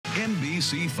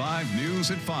NBC5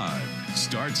 News at 5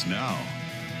 starts now.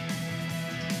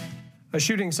 A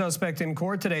shooting suspect in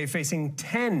court today facing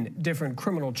 10 different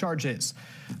criminal charges.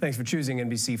 Thanks for choosing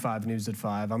NBC5 News at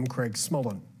 5. I'm Craig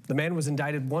Smolin. The man was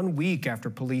indicted 1 week after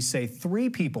police say 3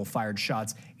 people fired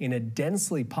shots in a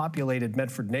densely populated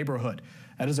Medford neighborhood.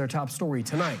 That is our top story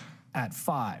tonight at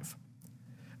 5.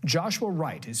 Joshua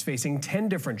Wright is facing 10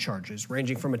 different charges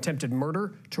ranging from attempted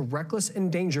murder to reckless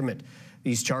endangerment.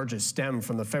 These charges stem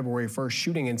from the February 1st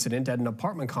shooting incident at an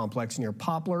apartment complex near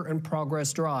Poplar and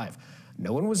Progress Drive.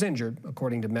 No one was injured,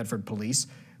 according to Medford police.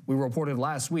 We reported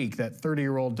last week that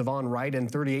 30-year-old Devon Wright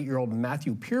and 38-year-old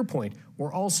Matthew Pierpoint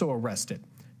were also arrested.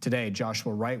 Today,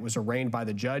 Joshua Wright was arraigned by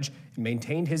the judge and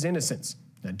maintained his innocence.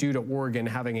 Now, due to Oregon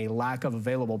having a lack of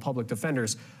available public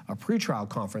defenders, a pretrial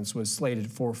conference was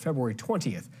slated for February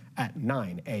 20th at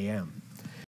 9 a.m.